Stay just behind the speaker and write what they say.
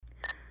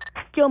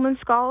Gilman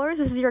Scholars,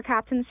 this is your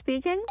captain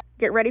speaking.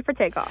 Get ready for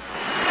takeoff.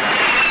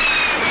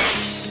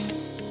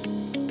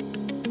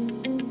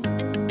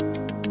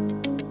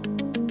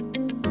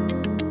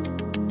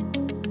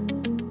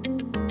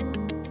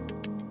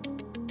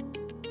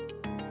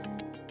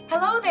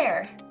 Hello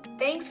there!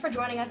 Thanks for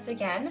joining us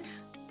again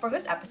for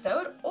this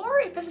episode, or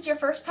if this is your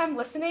first time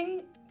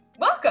listening,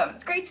 welcome!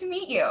 It's great to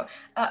meet you.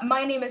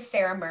 My name is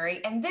Sarah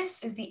Murray, and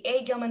this is the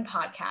A. Gilman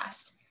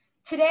Podcast.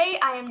 Today,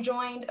 I am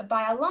joined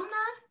by alumna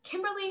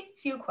Kimberly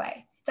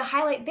Fuquay to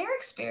highlight their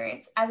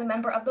experience as a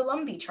member of the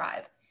Lumbee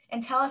tribe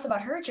and tell us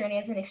about her journey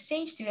as an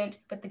exchange student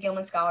with the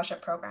Gilman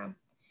Scholarship Program.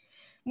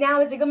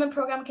 Now, as the Gilman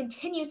Program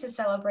continues to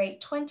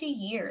celebrate 20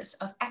 years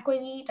of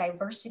equity,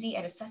 diversity,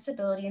 and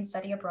accessibility in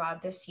study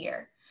abroad this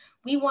year,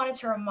 we wanted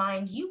to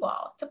remind you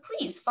all to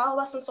please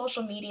follow us on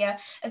social media,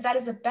 as that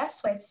is the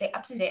best way to stay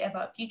up to date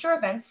about future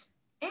events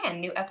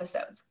and new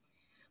episodes.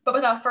 But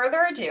without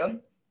further ado,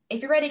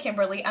 if you're ready,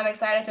 Kimberly, I'm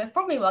excited to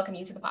formally welcome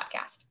you to the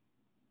podcast.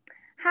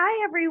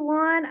 Hi,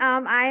 everyone.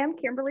 I am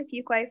Kimberly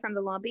Fuquay from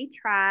the Lumbee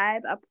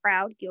tribe, a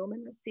proud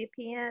Gilman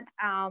recipient,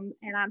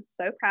 and I'm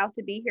so proud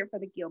to be here for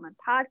the Gilman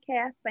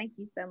podcast. Thank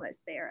you so much,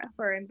 Sarah,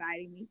 for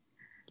inviting me.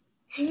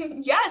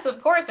 Yes,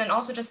 of course. And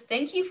also just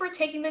thank you for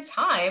taking the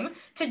time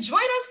to join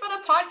us for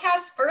the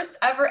podcast's first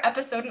ever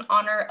episode in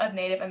honor of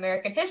Native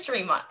American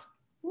History Month.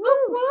 Woo!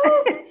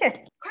 Woo!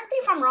 Correct me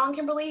if I'm wrong,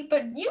 Kimberly,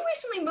 but you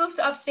recently moved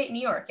to upstate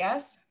New York,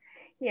 yes?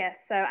 Yes,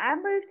 so I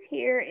moved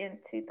here in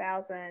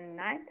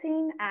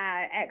 2019.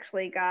 I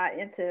actually got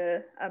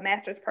into a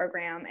master's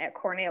program at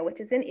Cornell, which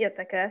is in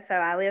Ithaca. So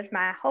I lived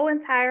my whole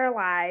entire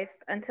life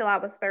until I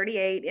was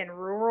 38 in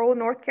rural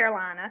North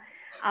Carolina.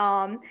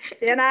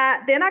 Then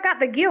I got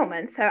the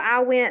Gilman. So I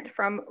went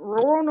from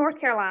rural North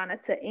Carolina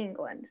to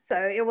England. So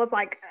it was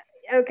like,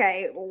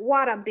 okay,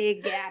 what a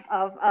big gap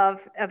of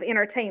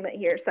entertainment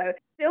here. So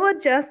still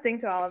adjusting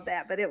to all of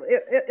that, but it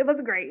was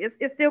great.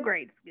 It's still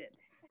great. It's good.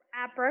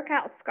 I broke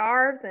out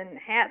scarves and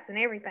hats and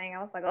everything. I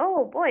was like,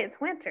 oh boy,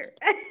 it's winter.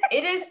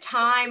 It is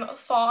time.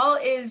 Fall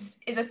is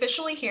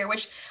officially here,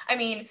 which, I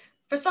mean,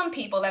 for some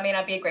people, that may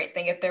not be a great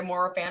thing if they're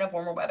more a fan of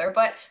warmer weather.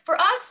 But for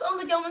us on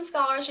the Gilman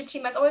Scholarship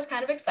team, that's always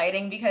kind of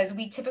exciting because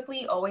we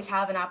typically always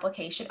have an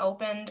application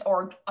opened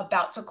or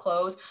about to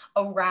close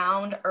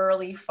around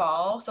early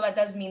fall. So that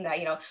does mean that,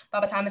 by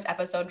the time this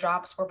episode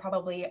drops, we're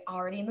probably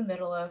already in the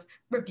middle of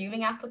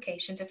reviewing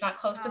applications, if not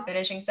close to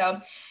finishing.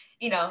 So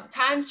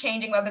time's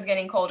changing, weather's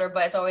getting colder,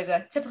 but it's always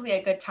typically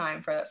a good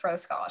time for a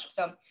scholarship.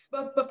 So,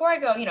 but before I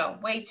go,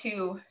 way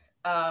too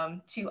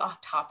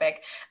off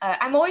topic,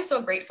 I'm always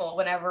so grateful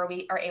whenever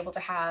we are able to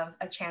have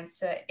a chance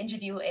to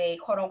interview a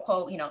quote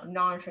unquote,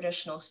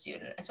 non-traditional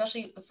student,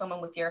 especially with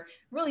someone with your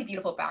really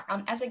beautiful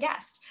background as a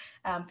guest,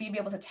 for you to be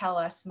able to tell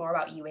us more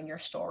about you and your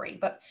story.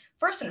 But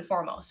first and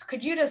foremost,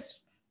 could you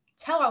just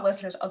tell our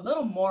listeners a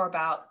little more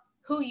about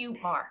who you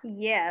are?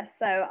 Yeah,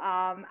 so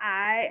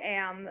I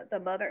am the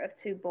mother of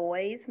two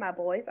boys. My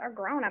boys are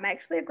grown. I'm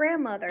actually a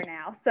grandmother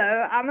now, so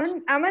I'm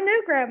a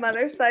new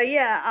grandmother. So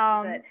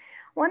yeah, but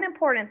one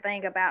important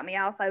thing about me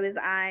also is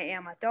I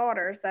am a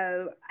daughter.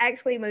 So I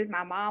actually moved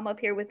my mom up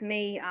here with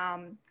me.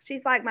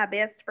 She's like my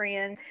best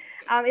friend.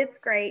 It's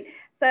great.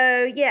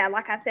 So yeah,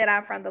 like I said,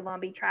 I'm from the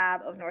Lumbee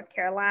tribe of North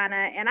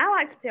Carolina, and I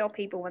like to tell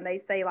people when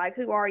they say like,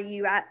 "Who are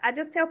you?" I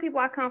just tell people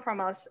I come from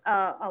a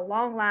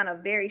long line of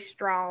very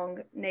strong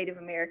Native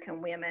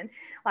American women.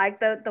 Like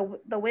the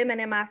women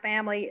in my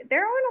family,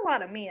 there aren't a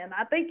lot of men.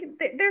 I think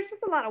there's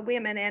just a lot of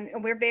women,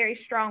 and we're very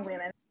strong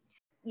women.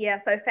 Yeah,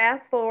 so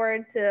fast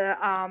forward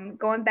to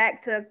going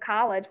back to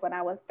college when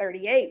I was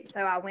 38. So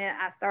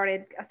I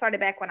started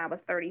back when I was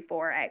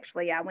 34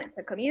 actually. I went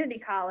to community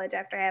college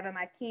after having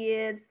my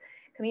kids.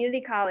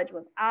 Community college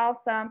was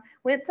awesome.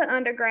 Went to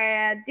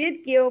undergrad,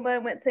 did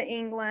Gilman, went to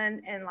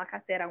England, and like I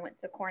said, I went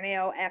to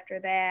Cornell after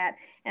that.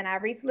 And I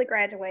recently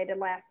graduated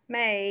last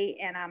May,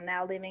 and I'm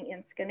now living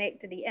in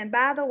Schenectady. And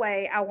by the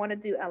way, I want to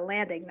do a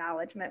land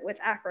acknowledgement, which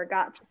I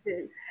forgot to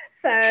do.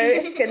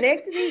 So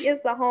Schenectady is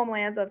the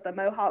homelands of the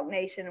Mohawk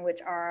Nation, which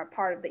are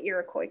part of the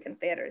Iroquois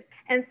Confederacy.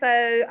 And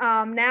so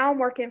now I'm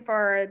working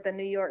for the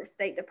New York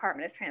State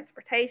Department of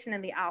Transportation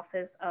in the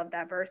Office of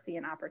Diversity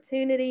and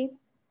Opportunity.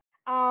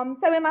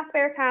 So in my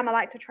spare time, I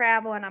like to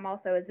travel, and I'm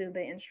also a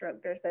Zumba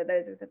instructor. So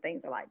those are the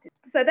things I like to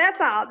do. So that's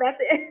all. That's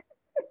it.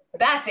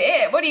 That's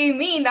it. What do you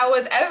mean? That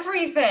was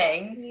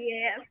everything.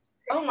 Yes.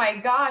 Oh my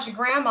gosh,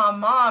 grandma,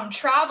 mom,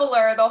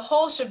 traveler, the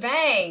whole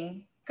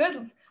shebang.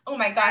 Good. Oh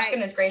my gosh, Right.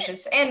 Goodness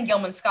gracious. And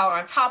Gilman Scholar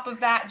on top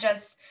of that,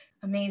 just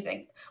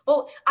amazing.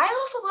 Well, I'd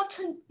also love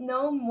to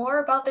know more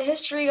about the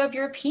history of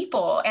your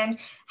people and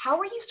how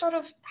are you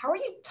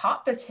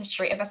taught this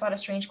history, if that's not a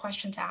strange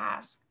question to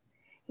ask?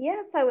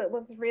 Yeah, so it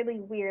was really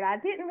weird. I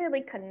didn't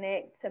really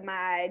connect to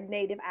my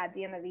Native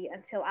identity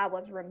until I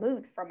was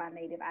removed from my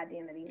Native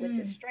identity, which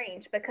is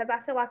strange because I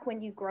feel like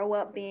when you grow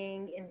up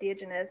being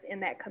Indigenous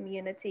in that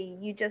community,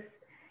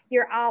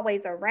 you're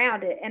always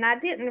around it. And I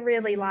didn't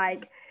really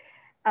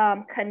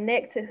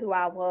connect to who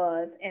I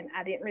was, and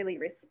I didn't really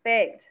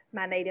respect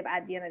my Native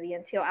identity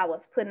until I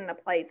was put in a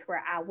place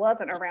where I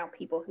wasn't around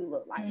people who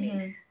looked like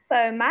me.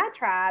 So my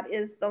tribe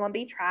is the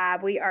Lumbee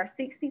tribe. We are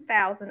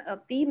 60,000 of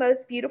the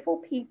most beautiful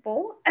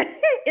people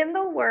in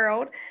the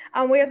world.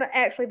 We're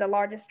actually the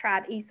largest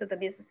tribe east of the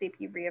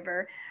Mississippi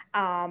River.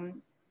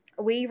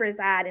 We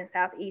reside in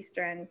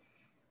southeastern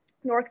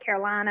North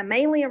Carolina,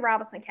 mainly in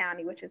Robeson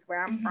County, which is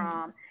where I'm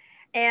from.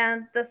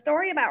 And the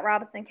story about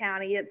Robeson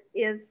County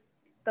is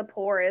the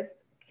poorest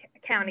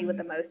county with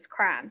the most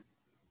crimes.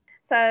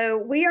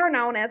 So we are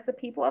known as the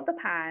people of the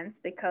pines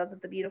because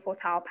of the beautiful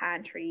tall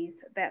pine trees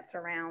that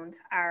surround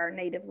our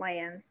native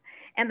lands.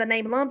 And the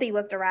name Lumbee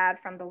was derived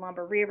from the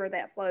Lumber River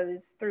that flows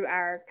through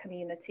our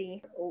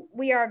community.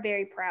 We are a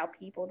very proud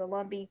people. The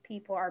Lumbee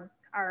people are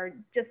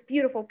just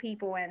beautiful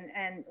people,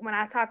 and when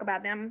I talk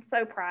about them, I'm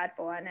so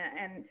prideful,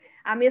 and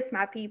I miss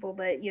my people,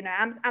 but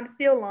I'm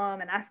still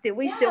Lum, and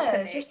we still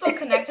connect. You're still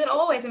connected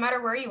always, no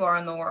matter where you are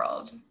in the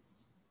world.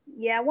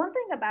 Yeah, one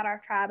thing about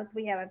our tribe is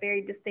we have a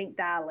very distinct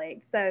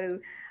dialect. So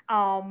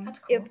That's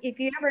cool. if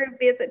you ever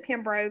visit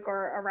Pembroke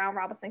or around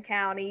Robeson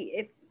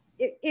County,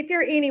 if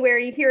you're anywhere,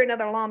 you hear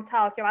another Lum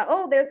talk, you're like,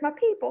 oh, there's my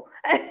people.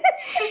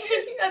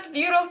 That's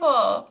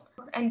beautiful.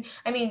 And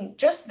I mean,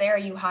 just there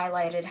you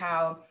highlighted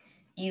how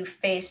you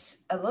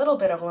face a little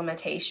bit of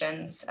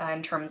limitations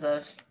in terms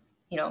of,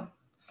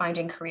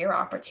 finding career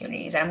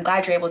opportunities. And I'm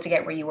glad you're able to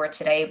get where you were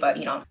today, but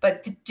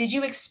did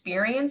you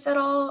experience at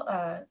all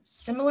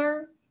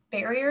similar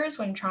barriers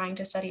when trying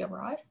to study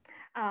abroad?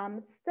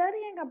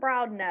 Studying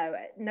abroad,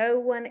 no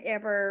one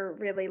ever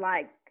really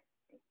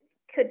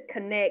could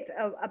connect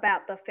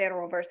about the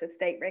federal versus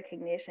state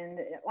recognition.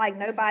 Like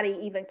nobody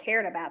even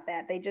cared about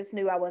that. They just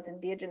knew I was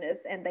Indigenous,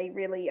 and they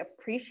really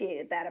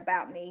appreciated that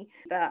about me.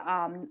 But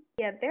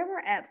there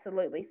were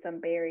absolutely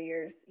some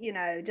barriers,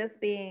 just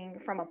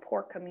being from a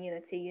poor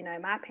community.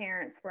 My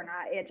parents were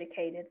not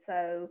educated.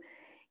 So,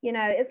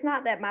 it's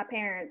not that my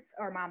parents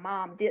or my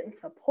mom didn't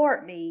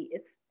support me.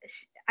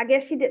 I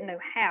guess she didn't know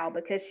how,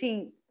 because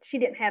she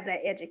didn't have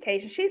that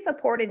education. She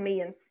supported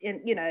me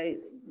in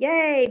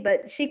yay,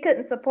 but she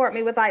couldn't support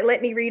me with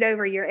let me read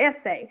over your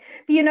essay.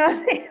 So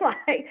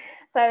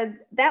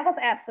that was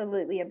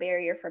absolutely a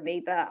barrier for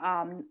me.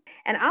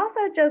 And also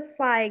just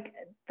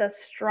the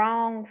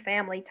strong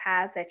family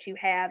ties that you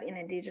have in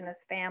Indigenous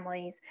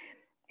families.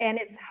 And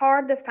it's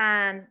hard to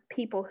find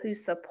people who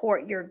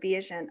support your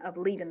vision of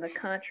leading the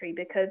country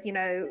because,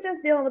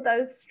 just dealing with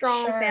those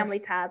strong family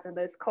ties and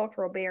those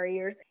cultural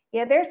barriers.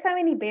 Yeah, there's so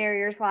many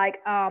barriers,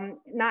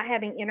 not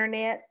having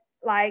internet.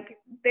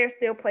 There's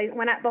still places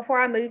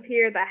before I moved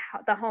here,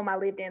 the home I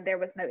lived in, there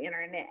was no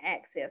internet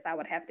access. I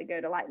would have to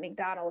go to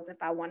McDonald's if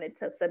I wanted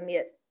to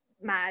submit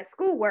my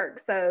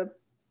schoolwork. So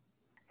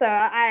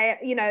I,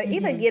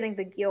 even getting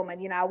the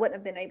Gilman, I wouldn't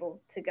have been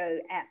able to go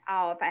at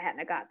all if I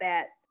hadn't got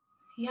that.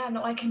 Yeah,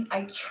 no, I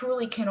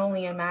truly can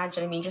only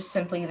imagine. I mean, just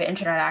simply the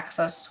internet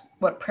access,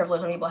 what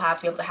privilege people have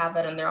to be able to have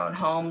that in their own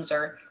homes,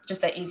 or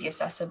just that easy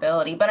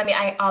accessibility. But I mean,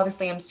 I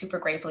obviously am super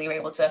grateful you were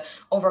able to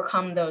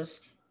overcome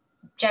those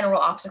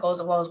general obstacles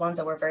as well as ones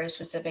that were very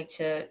specific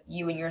to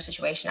you and your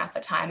situation at the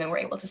time, and were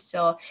able to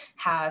still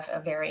have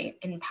a very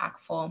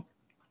impactful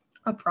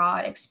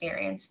abroad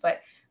experience.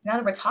 But now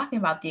that we're talking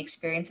about the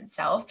experience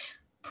itself,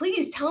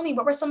 please tell me,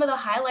 what were some of the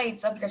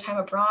highlights of your time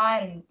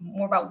abroad, and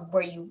more about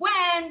where you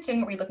went and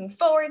what were you looking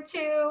forward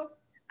to?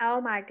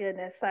 Oh my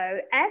goodness.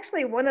 So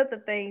actually one of the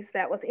things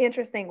that was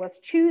interesting was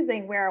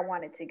choosing where I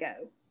wanted to go.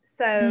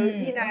 So,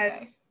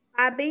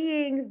 by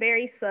being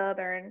very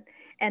Southern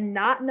and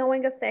not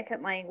knowing a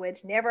second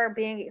language, never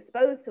being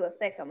exposed to a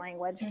second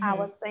language, I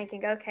was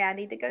thinking, okay, I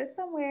need to go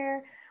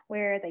somewhere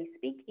where they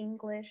speak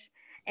English.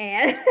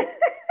 And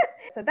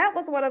so that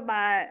was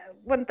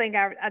one thing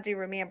I do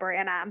remember,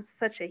 and I'm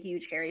such a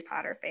huge Harry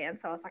Potter fan,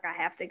 so I was like, I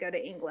have to go to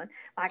England.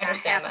 I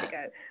have to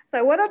go.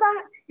 So one of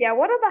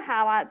the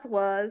highlights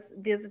was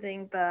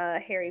visiting the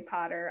Harry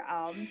Potter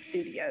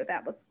studio.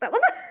 That was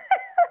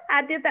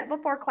I did that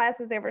before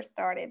classes ever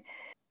started.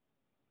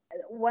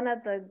 One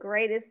of the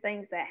greatest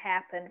things that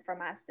happened from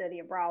my study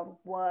abroad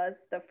was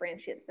the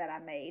friendships that I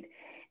made.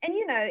 And,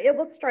 it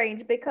was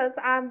strange because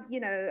I'm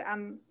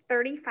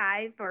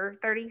 35 or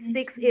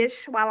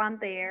 36-ish while I'm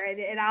there.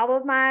 And all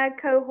of my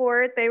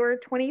cohort, they were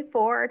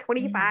 24 or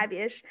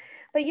 25-ish.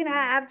 But,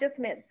 I've just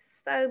met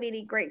so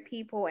many great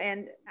people.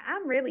 And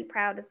I'm really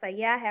proud to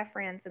say, I have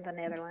friends in the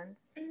Netherlands.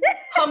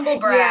 Humble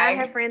brag. Yeah, I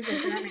have friends in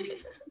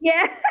Germany.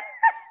 Yeah.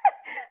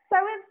 So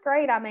it's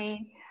great. I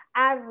mean,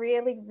 I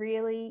really,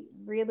 really,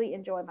 really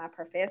enjoy my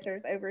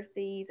professors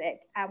overseas.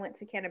 I went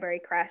to Canterbury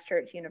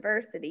Christchurch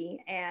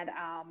University, and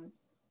I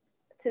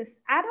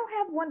don't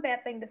have one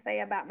bad thing to say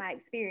about my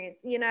experience.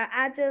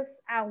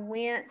 I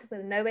went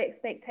with no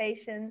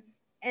expectations,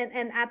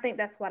 and I think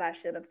that's what I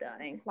should have done.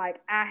 It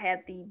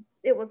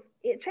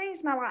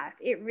changed my life.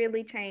 It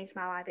really changed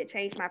my life. It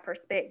changed my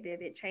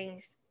perspective. It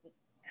changed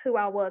who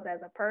I was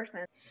as a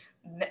person.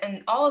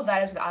 And all of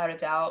that is without a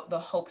doubt the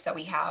hopes that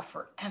we have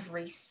for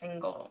every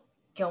single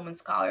Gilman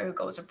scholar who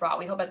goes abroad,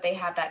 we hope that they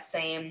have that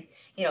same,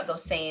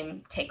 those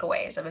same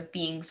takeaways of it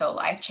being so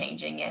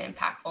life-changing and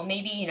impactful.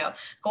 Maybe,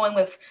 going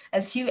with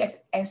as few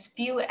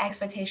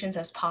expectations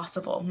as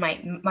possible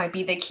might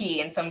be the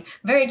key, and some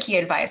very key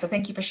advice. So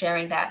thank you for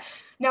sharing that.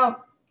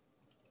 Now,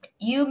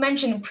 you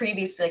mentioned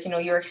previously,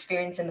 your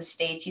experience in the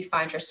States, you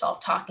find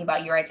yourself talking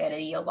about your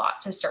identity a lot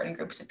to certain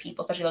groups of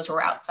people, especially those who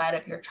are outside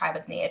of your tribe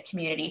of Native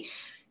community.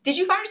 Did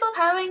you find yourself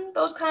having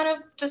those kind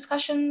of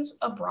discussions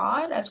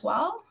abroad as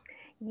well?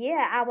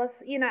 Yeah, I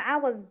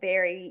was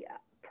very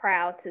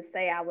proud to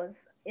say I was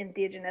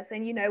indigenous.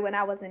 And, when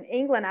I was in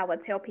England, I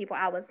would tell people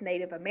I was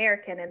Native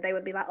American, and they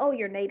would be like, "Oh,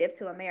 you're native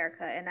to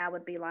America." And I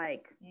would be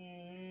like,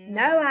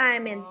 "No,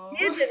 I'm No.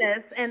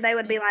 indigenous." And they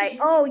would be like,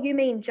 "Oh, you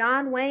mean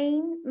John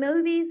Wayne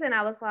movies?" And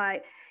I was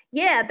like,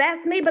 "Yeah,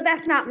 that's me, but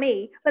that's not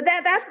me. But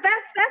that's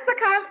the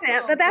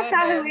concept, Oh but that's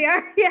not who we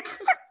are." goodness.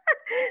 Yeah.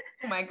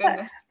 Oh my So,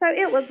 goodness. so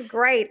it was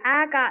great.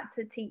 I got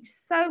to teach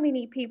so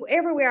many people.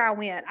 Everywhere I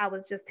went, I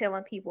was just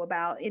telling people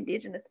about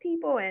indigenous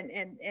people and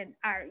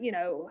our,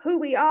 who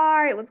we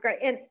are. It was great.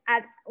 And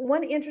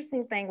one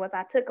interesting thing was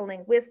I took a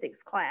linguistics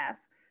class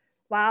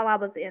while I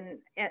was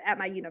at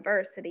my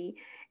university,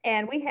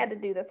 and we had to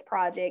do this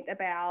project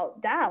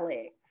about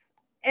dialects.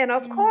 And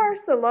of Mm. course,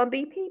 the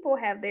Lumbee people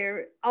have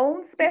their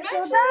own You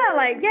special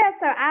dialect. mentioned. Yeah,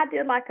 so I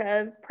did like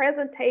a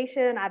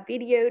presentation. I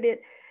videoed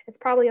it. It's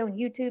probably on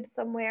YouTube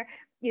somewhere.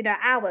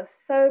 I was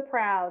so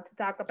proud to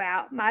talk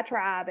about my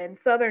tribe and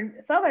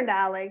Southern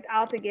dialect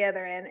all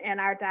together, and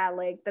our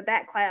dialect. But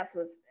that class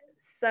was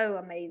so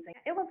amazing.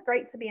 It was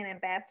great to be an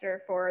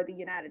ambassador for the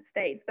United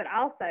States, but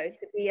also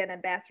to be an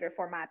ambassador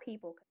for my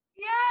people.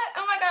 Yeah.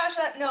 Oh my gosh.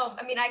 No,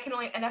 I mean, I can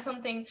only, and that's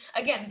something,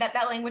 again, that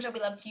language that we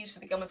love to use for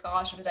the Gilman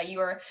Scholarship is that you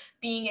are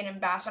being an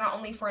ambassador, not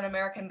only for an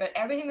American, but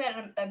everything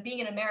that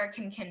being an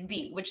American can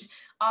be, which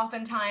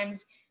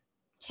oftentimes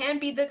can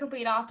be the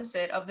complete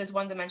opposite of this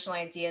one-dimensional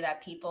idea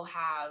that people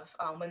have,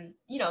 when,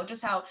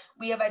 just how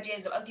we have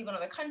ideas of other people in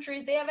other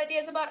countries, they have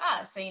ideas about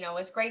us. So,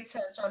 it's great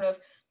to sort of,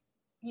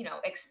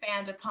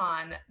 expand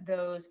upon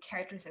those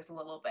characteristics a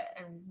little bit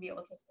and be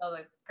able to show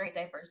the great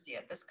diversity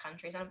of this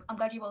country. So I'm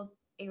glad you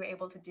were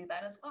able to do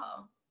that as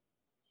well.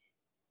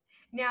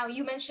 Now,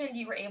 you mentioned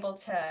you were able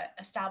to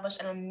establish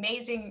an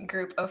amazing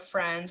group of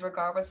friends,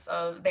 regardless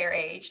of their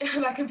age,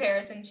 by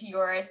comparison to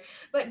yours.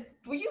 But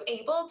were you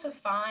able to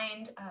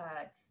find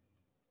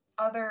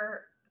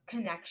other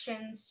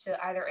connections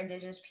to either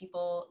Indigenous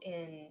people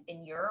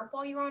in Europe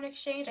while you were on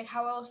exchange? Like,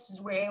 how else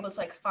were you able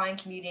to find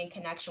community and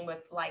connection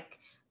with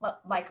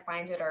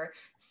like-minded or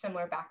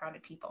similar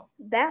backgrounded people?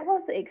 That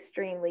was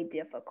extremely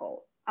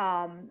difficult.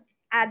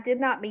 I did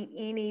not meet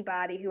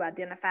anybody who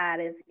identified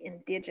as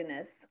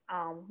indigenous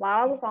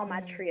while I was on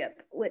my Mm.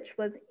 trip, which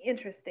was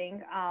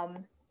interesting.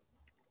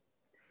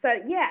 So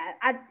yeah,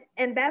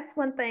 and that's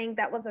one thing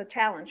that was a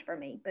challenge for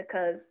me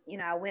because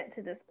I went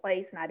to this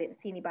place and I didn't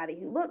see anybody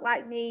who looked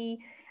like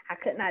me. I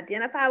couldn't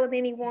identify with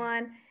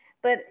anyone,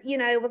 but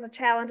it was a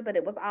challenge, but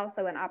it was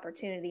also an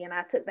opportunity, and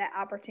I took that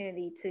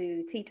opportunity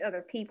to teach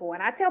other people.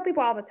 And I tell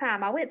people all the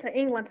time, I went to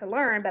England to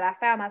learn, but I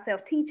found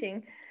myself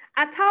teaching.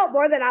 I taught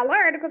more than I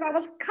learned because I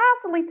was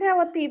constantly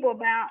telling people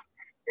about.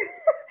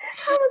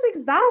 I was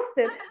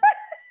exhausted.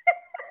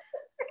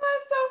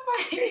 That's so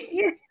funny.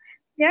 Yeah.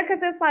 Yeah, because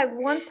it's like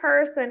one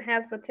person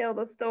has to tell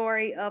the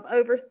story of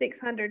over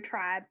 600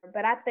 tribes.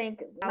 But I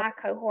think my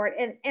cohort,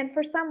 and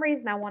for some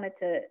reason, I wanted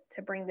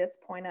to bring this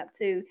point up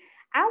too.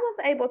 I was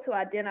able to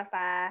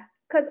identify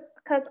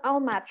because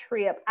on my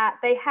trip,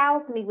 they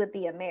housed me with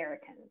the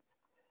Americans.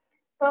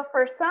 But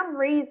for some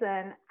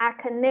reason, I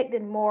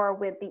connected more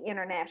with the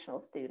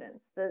international students,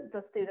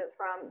 the students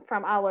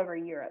from all over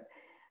Europe.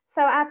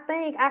 So I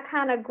think I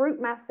kind of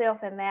grouped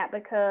myself in that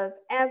because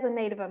as a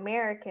Native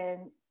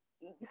American,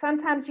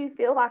 sometimes you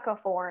feel like a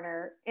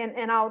foreigner in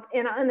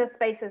the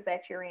spaces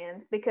that you're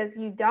in because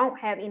you don't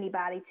have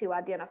anybody to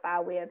identify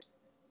with.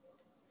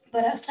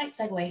 But a slight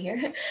segue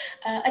here.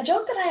 A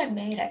joke that I have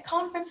made at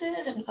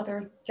conferences and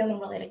other Gilman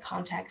related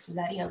contexts is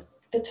that,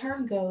 the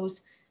term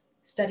goes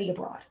study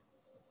abroad.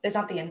 It's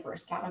not the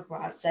inverse, not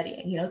abroad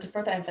studying, to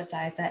further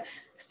emphasize that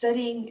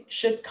studying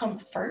should come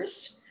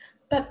first.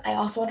 But I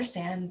also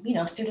understand,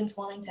 students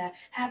wanting to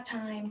have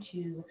time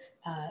to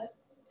uh,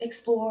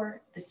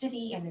 explore the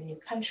city and the new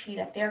country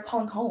that they're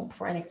calling home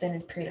for an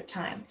extended period of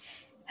time.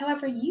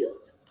 However,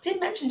 you did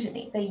mention to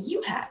me that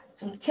you had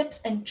some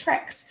tips and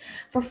tricks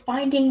for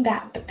finding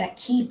that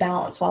key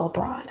balance while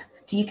abroad.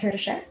 Do you care to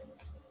share?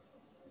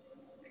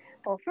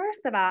 Well, first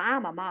of all,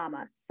 I'm a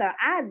mama, so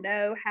I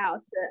know how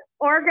to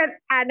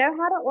I know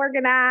how to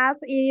organize.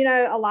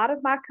 A lot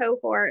of my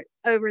cohort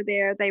over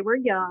there, they were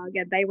young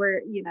and they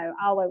were,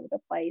 all over the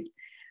place.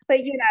 But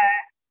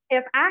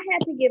if I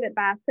had to give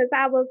advice, because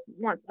I was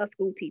once a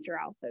school teacher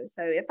also,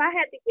 so if I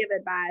had to give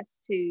advice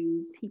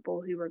to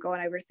people who were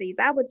going overseas,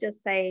 I would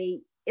just say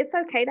it's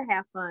okay to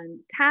have fun.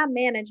 Time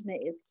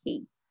management is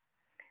key.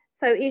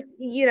 So if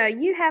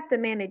you have to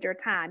manage your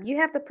time. You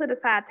have to put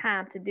aside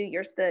time to do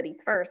your studies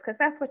first because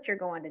that's what you're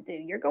going to do.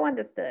 You're going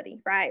to study,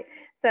 right?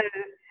 So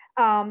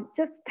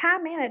just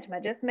time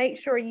management. Just make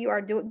sure you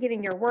are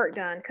getting your work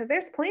done, because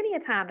there's plenty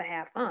of time to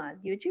have fun.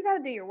 You got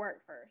to do your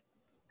work first.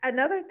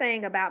 Another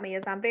thing about me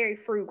is I'm very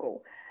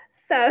frugal.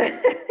 So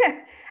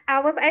I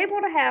was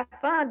able to have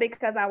fun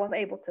because I was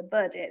able to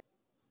budget.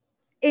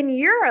 In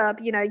Europe,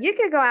 you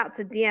could go out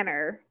to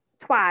dinner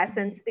twice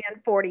and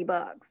spend $40.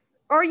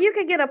 Or you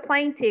could get a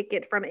plane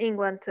ticket from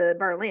England to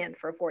Berlin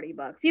for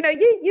 $40.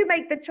 You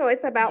make the choice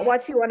about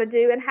what you want to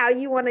do and how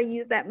you want to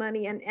use that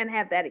money and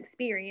have that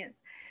experience.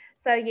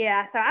 So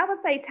yeah, so I would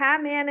say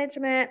time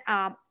management,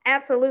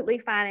 absolutely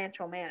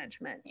financial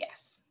management.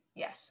 Yes,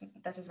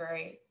 that's a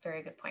very,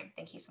 very good point.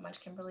 Thank you so much,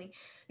 Kimberly.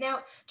 Now,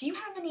 do you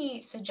have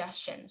any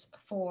suggestions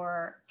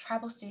for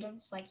tribal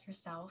students like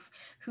yourself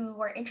who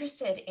are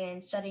interested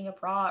in studying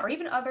abroad, or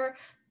even other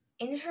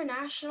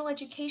international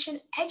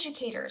education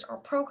educators or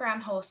program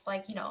hosts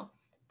like,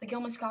 the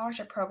Gilman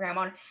Scholarship Program,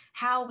 on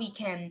how we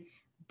can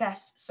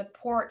best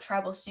support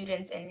tribal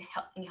students in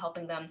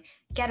helping them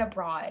get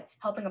abroad,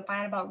 helping them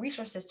find about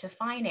resources to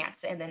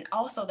finance, and then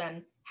also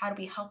how do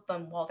we help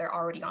them while they're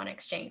already on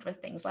exchange with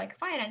things like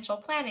financial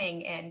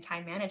planning and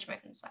time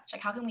management and such?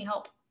 Like, how can we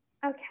help?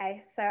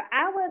 Okay, so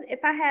I would, if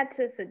I had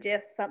to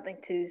suggest something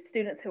to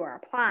students who are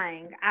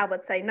applying, I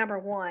would say, number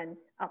one,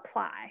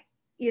 apply.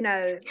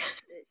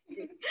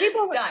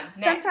 People done.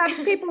 Next.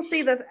 Sometimes people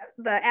see the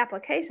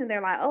application,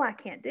 they're like, oh, I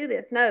can't do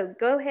this. No,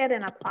 go ahead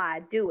and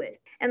apply, do it.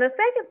 And the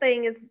second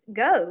thing is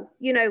go.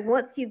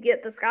 Once you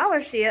get the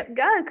scholarship,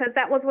 go, because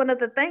that was one of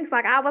the things.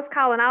 Like, I was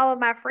calling all of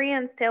my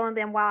friends, telling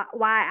them why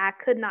I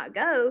could not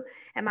go,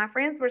 and my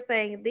friends were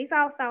saying, these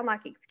all sound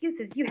like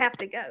excuses. You have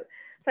to go.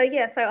 So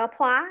so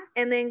apply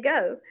and then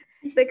go,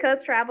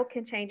 because travel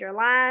can change your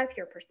life,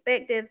 your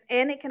perspectives,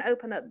 and it can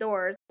open up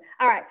doors.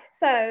 All right,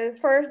 so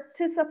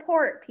to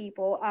support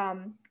people, I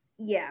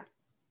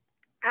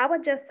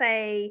would just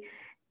say,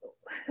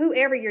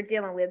 whoever you're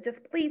dealing with, just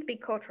please be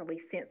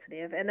culturally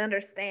sensitive and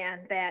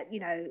understand that,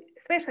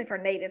 especially for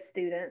Native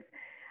students,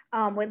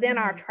 within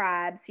our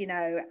tribes,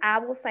 I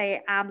will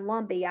say I'm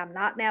Lumbee, I'm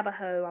not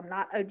Navajo, I'm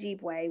not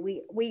Ojibwe.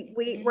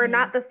 We're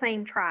not the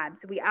same tribes.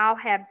 We all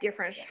have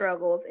different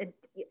struggles, and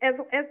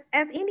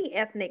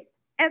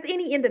as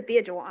any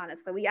individual,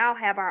 honestly, we all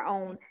have our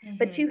own,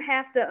 but you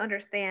have to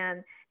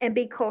understand and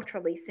be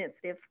culturally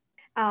sensitive.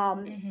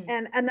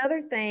 And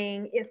another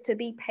thing is to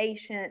be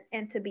patient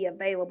and to be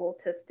available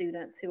to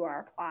students who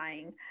are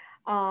applying,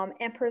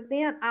 and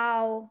present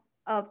all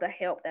of the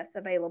help that's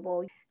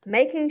available,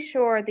 making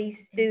sure these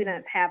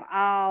students have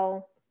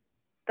all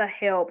the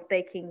help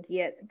they can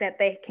get, that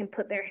they can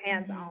put their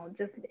hands on.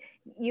 Just,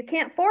 you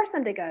can't force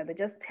them to go, but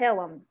just tell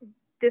them,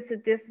 this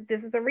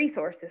is a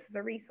resource. This is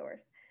a resource.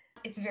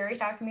 It's very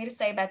sad for me to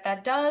say, but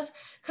that does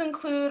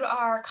conclude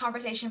our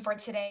conversation for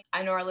today.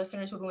 I know our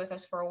listeners who've been with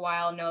us for a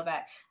while know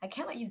that I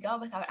can't let you go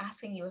without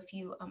asking you a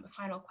few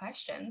final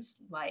questions.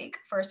 Like,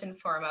 first and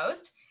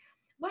foremost,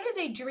 what is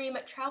a dream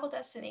travel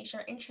destination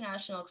or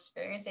international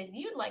experience that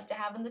you'd like to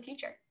have in the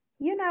future?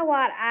 You know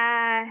what?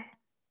 I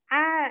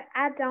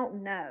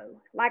don't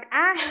know. Like,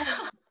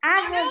 I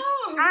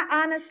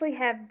honestly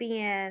have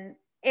been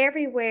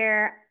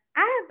everywhere.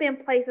 I have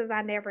been places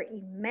I never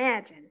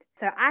imagined.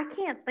 So I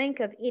can't think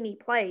of any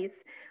place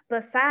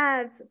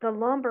besides the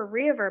Lumber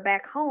River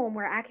back home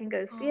where I can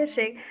go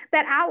fishing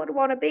that I would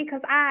want to be,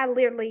 because I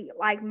literally,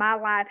 like, my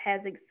life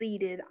has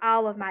exceeded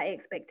all of my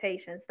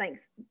expectations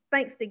thanks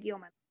to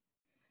Gilman.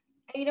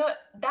 You know what?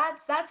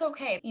 That's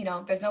okay.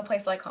 There's no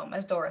place like home,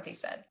 as Dorothy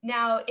said.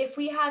 Now, if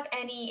we have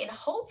any, and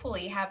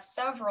hopefully have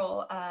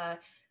several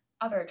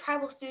other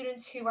tribal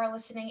students who are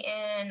listening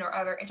in, or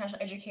other international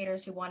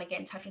educators who want to get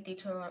in touch with you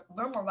to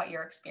learn more about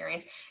your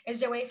experience, is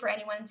there a way for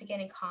anyone to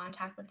get in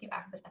contact with you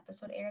after this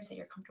episode airs that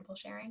you're comfortable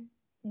sharing?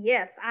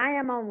 Yes, I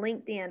am on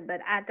LinkedIn, but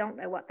I don't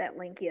know what that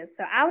link is.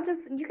 So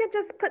you can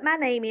just put my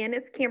name in.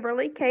 It's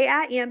Kimberly,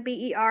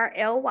 Kimberly.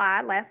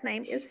 Last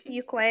name is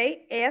Fuqua,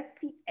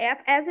 F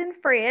as in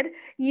Fred,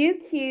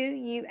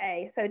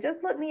 Uqa. So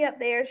just look me up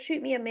there,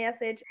 shoot me a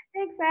message.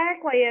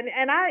 Exactly.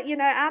 And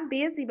I'm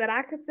busy, but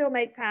I could still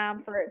make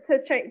time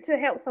to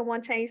help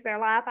someone change their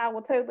life. I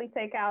will totally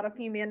take out a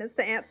few minutes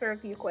to answer a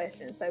few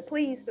questions. So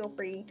please feel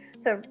free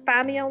to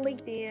find me on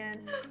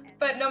LinkedIn.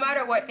 But no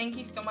matter what, thank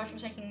you so much for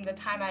taking the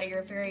time out of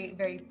your very,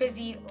 very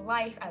busy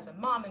life as a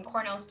mom and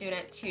Cornell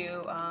student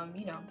to,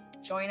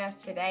 join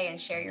us today and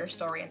share your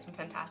story and some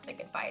fantastic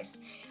advice.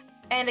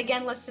 And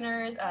again,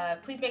 listeners,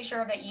 please make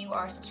sure that you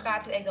are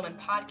subscribed to the Gilman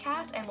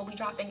podcast, and we'll be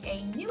dropping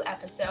a new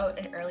episode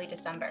in early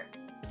December.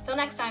 Till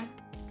next time.